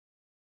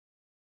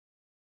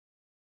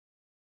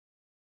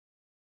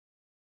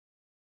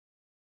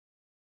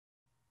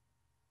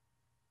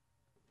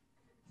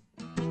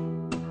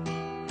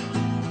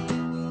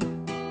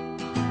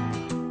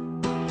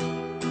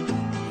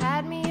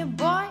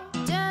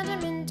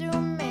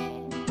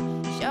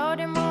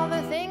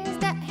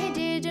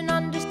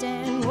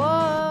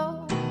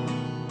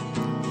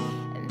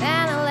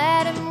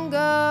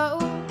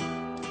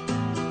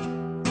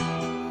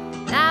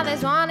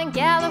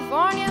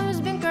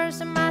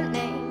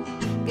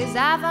'cause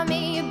I found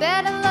me a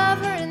better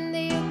lover in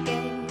the UK.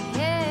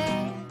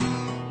 Yeah.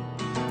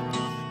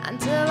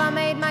 Until I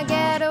made my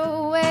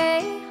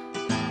getaway.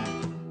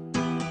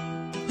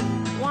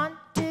 1,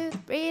 2,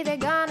 3, they're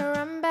gonna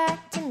run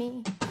back to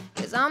me,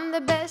 'cause I'm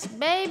the best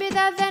baby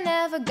that they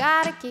never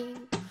gotta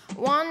keep.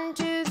 1,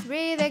 2,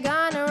 3, they're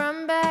gonna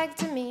run back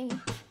to me.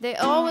 They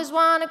always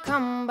wanna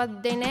come,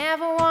 but they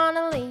never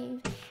wanna leave.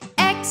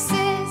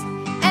 Exes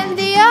and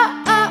the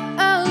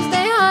oh-oh-ohs,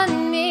 they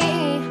hunt me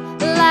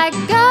like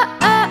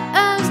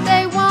oh-oh-ohs.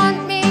 They want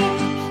me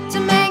to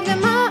make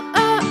them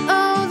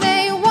oh-oh-oh.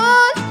 They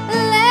won't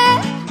let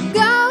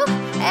go.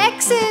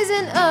 X's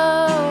and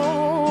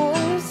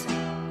O's.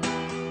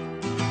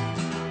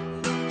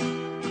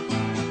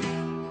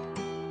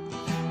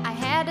 I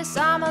had a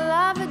summer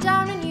lover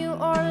down in New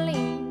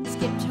Orleans,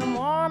 kept him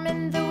warm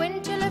in the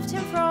winter, left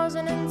him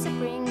frozen in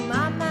spring.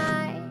 My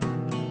mind,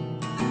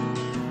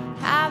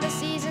 how the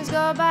seasons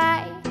go by.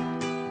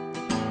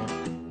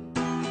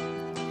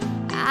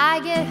 I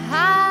get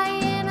high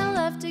and I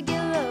love to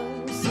get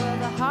low, so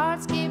the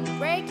hearts keep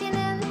breaking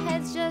and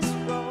heads just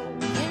roll.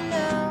 You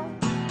know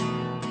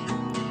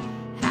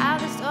how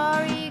the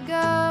story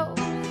goes.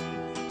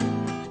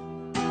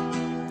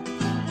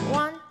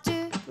 1,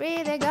 2,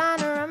 3, they're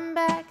gonna run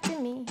back to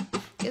me,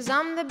 'cause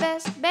I'm the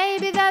best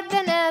baby that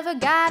they never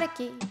gotta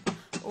keep.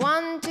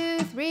 1, 2,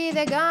 3,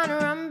 they're gonna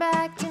run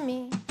back to me.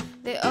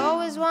 They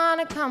always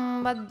wanna come,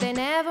 but they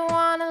never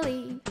wanna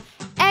leave.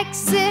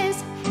 X's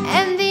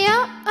and the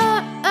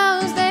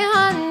oh-oh-ohs, they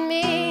hunt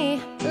me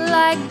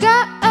like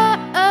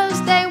oh-oh-ohs.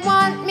 They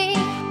want me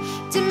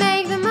to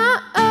make them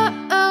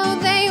oh-oh-oh.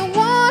 They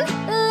won't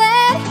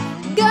let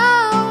go.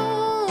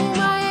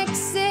 My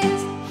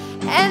exes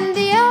and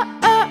the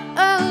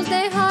oh-oh-ohs,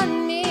 they hunt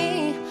me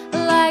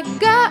like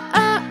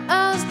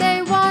oh-oh-ohs. They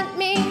want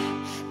me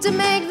to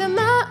make them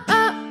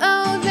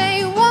oh-oh-oh. They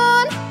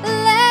won't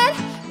let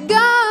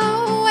go.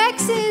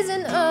 X's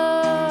and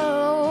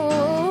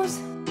O's.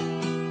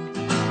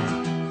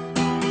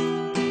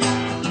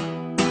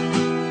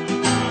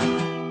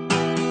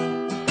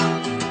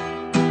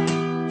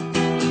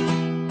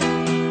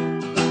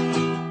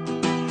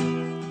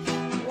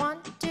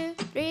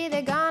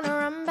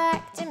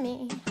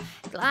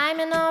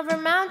 Climbing over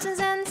mountains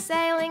and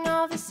sailing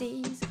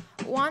overseas.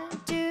 1,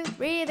 2,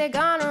 3, they're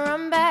gonna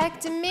run back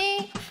to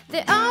me.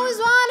 They always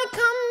wanna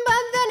come,